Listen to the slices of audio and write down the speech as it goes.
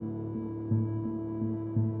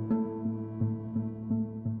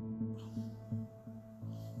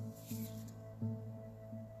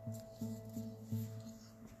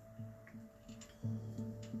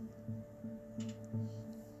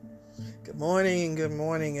Good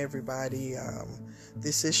morning, everybody.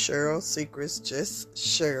 This is Cheryl Secrets, just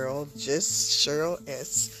Cheryl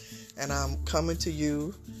S. And I'm coming to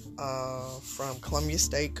you from Columbia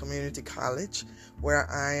State Community College, where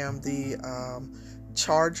I am the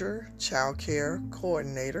Charger Child Care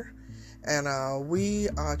Coordinator. And we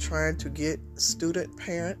are trying to get student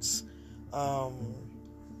parents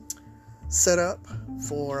set up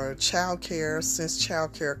for child care since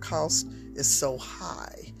child care cost is so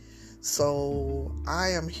high. So I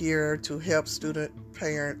am here to help student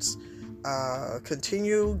parents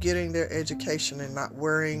continue getting their education and not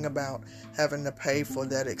worrying about having to pay for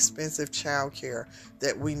that expensive child care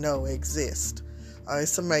that we know exists.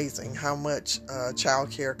 It's amazing how much child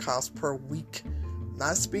care costs per week.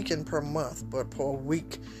 Not speaking per month, but per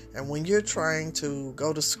week. And when you're trying to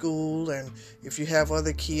go to school, and if you have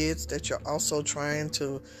other kids that you're also trying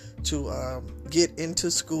to get into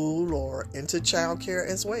school or into childcare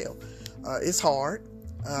as well, it's hard.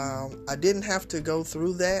 I didn't have to go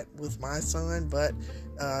through that with my son, but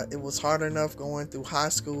it was hard enough going through high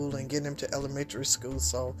school and getting him to elementary school.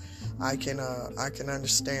 So I can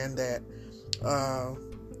understand that.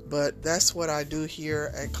 But that's what I do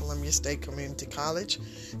here at Columbia State Community College,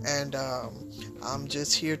 and I'm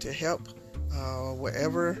just here to help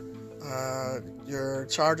wherever your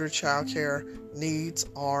charter child care needs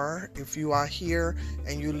are. If you are here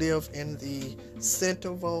and you live in the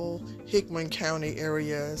Centerville, Hickman County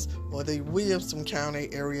areas, or the Williamson County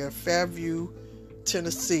area, Fairview,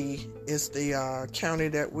 Tennessee is the county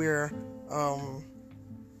that we're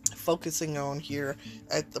focusing on here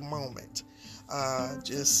at the moment.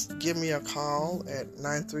 Just give me a call at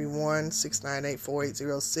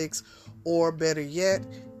 931-698-4806, or better yet,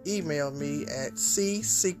 email me at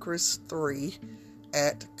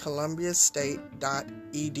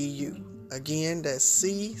csecrets3@columbiastate.edu. Again, that's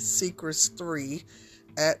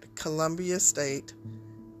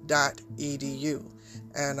csecrets3@columbiastate.edu.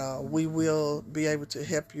 And we will be able to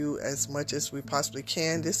help you as much as we possibly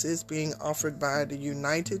can. This is being offered by the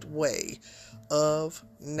United Way of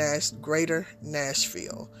Greater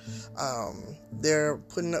Nashville. They're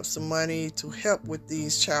putting up some money to help with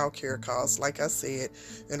these child care costs, like I said,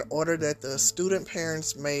 in order that the student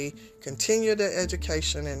parents may continue their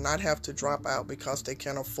education and not have to drop out because they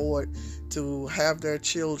can't afford to have their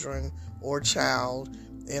children or child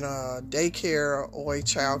in a daycare or a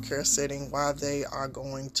child care setting while they are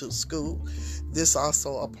going to school. This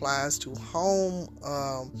also applies to home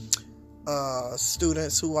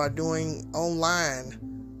students who are doing online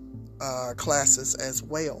classes as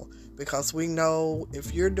well, because we know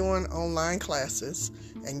if you're doing online classes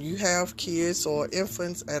and you have kids or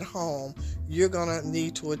infants at home, you're going to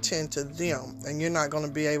need to attend to them, and you're not going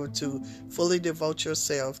to be able to fully devote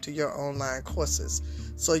yourself to your online courses.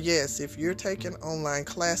 So yes, if you're taking online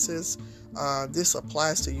classes, this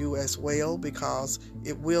applies to you as well, because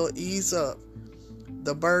it will ease up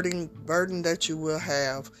the burden that you will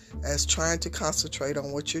have as trying to concentrate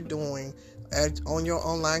on what you're doing on your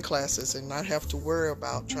online classes and not have to worry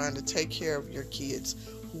about trying to take care of your kids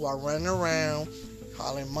who are running around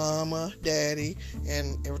calling mama, daddy,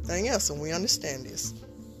 and everything else. And we understand this.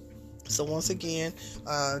 So once again,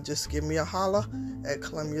 just give me a holler at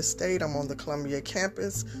Columbia State. I'm on the Columbia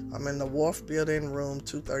campus. I'm in the Wharf Building, room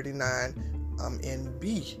 239. I'm in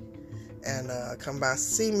B. And come by,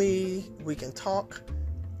 see me. We can talk.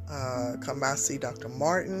 Come by, see Dr.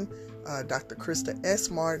 Martin. Dr. Krista S.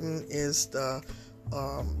 Martin is the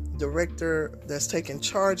director that's taking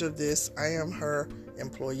charge of this. I am her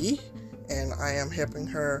employee, and I am helping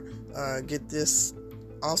her get this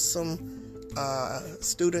awesome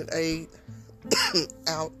student aid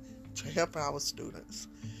out to help our students.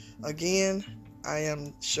 Again, I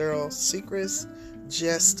am Cheryl Secrets,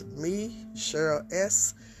 just me, Cheryl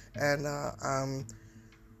S., and I'm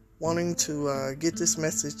wanting to get this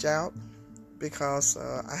message out because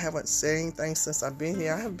I haven't said anything since I've been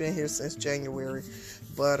here. I have been here since January,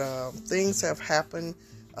 but things have happened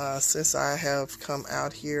since I have come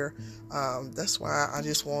out here. That's why I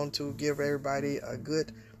just want to give everybody a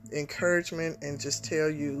good encouragement and just tell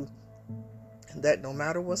you that no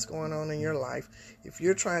matter what's going on in your life, if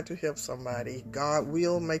you're trying to help somebody, God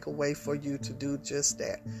will make a way for you to do just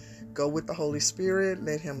that. Go with the Holy Spirit,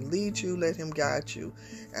 let Him lead you, let Him guide you,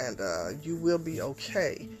 and you will be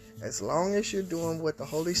okay. As long as you're doing what the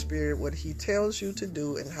Holy Spirit, what He tells you to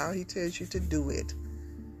do and how He tells you to do it,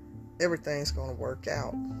 everything's going to work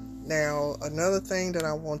out. Now, another thing that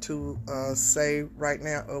I want to say right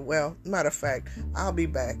now, matter of fact, I'll be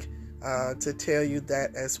back to tell you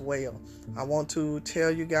that as well. I want to tell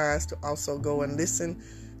you guys to also go and listen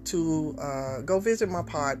to, go visit my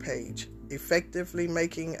pod page.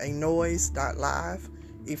 effectivelymakinganoise.live,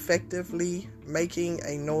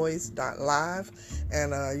 effectivelymakinganoise.live,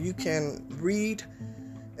 and you can read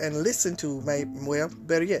and listen to,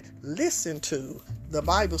 better yet, listen to the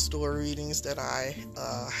Bible story readings that I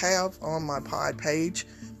have on my pod page.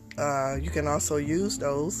 You can also use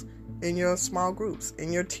those in your small groups,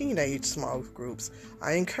 in your teenage small groups.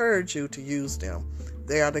 I encourage you to use them.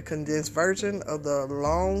 They are the condensed version of the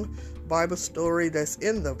long Bible story that's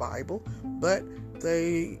in the Bible, but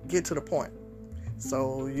they get to the point.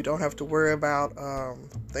 So you don't have to worry about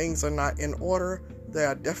things are not in order. They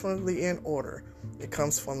are definitely in order. It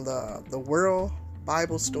comes from the World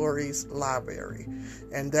Bible Stories Library,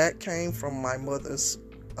 and that came from my mother's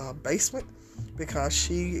basement, because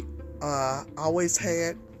she always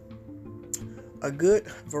had a good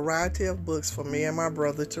variety of books for me and my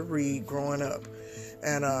brother to read growing up.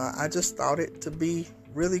 And I just thought it to be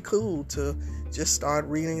really cool to just start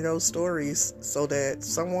reading those stories, so that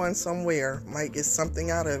someone somewhere might get something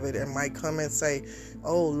out of it and might come and say,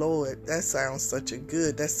 "Oh Lord, that sounds so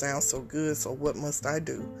good, so what must I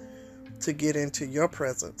do to get into your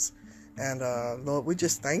presence?" And Lord, we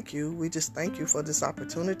just thank you. We just thank you for this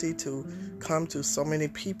opportunity to come to so many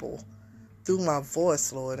people through my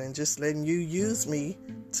voice, Lord, and just letting you use me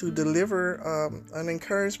to deliver an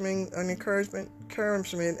encouraging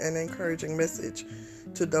message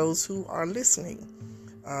to those who are listening.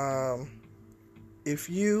 If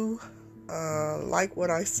you like what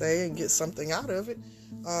I say and get something out of it,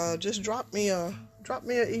 just drop me an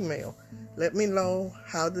email. Let me know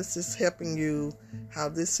how this is helping you, how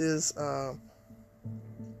this is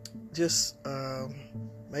just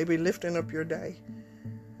maybe lifting up your day.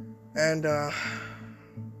 And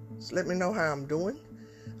just let me know how I'm doing.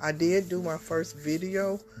 I did do my first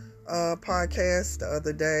video podcast the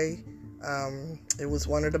other day. It was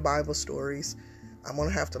one of the Bible stories. I'm going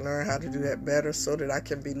to have to learn how to do that better so that I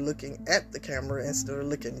can be looking at the camera instead of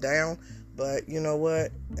looking down. But you know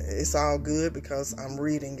what? It's all good because I'm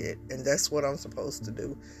reading it, and that's what I'm supposed to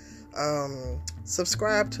do.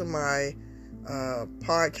 Subscribe to my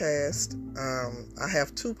podcast. I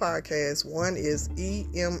have two podcasts. One is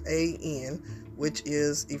EMAN, which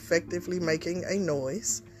is Effectively Making a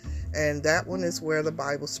Noise, and that one is where the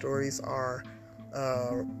Bible stories are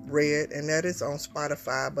read, and that is on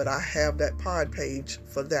Spotify, but I have that pod page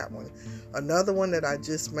for that one. Another one that I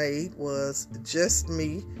just made was Just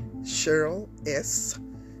Me, Cheryl S.,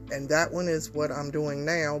 and that one is what I'm doing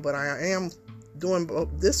now, but I am doing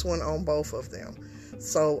this one on both of them.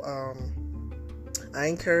 So I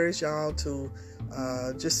encourage y'all to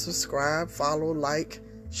just subscribe, follow, like,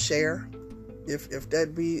 share. If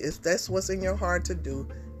that's what's in your heart to do,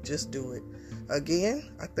 just do it.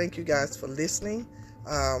 Again, I thank you guys for listening.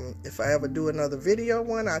 If I ever do another video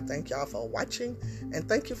one, I thank y'all for watching, and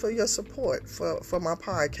thank you for your support for my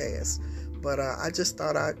podcast. But I just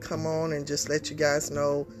thought I'd come on and just let you guys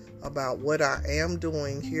know about what I am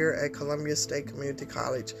doing here at Columbia State Community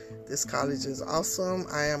College. This college is awesome.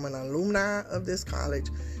 I am an alumni of this college,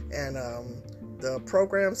 and the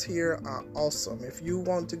programs here are awesome. If you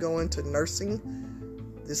want to go into nursing,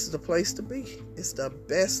 this is the place to be. It's the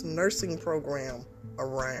best nursing program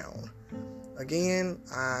around. Again,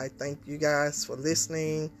 I thank you guys for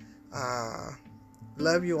listening.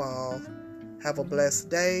 Love you all. Have a blessed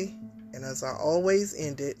day. And as I always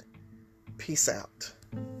end it, peace out.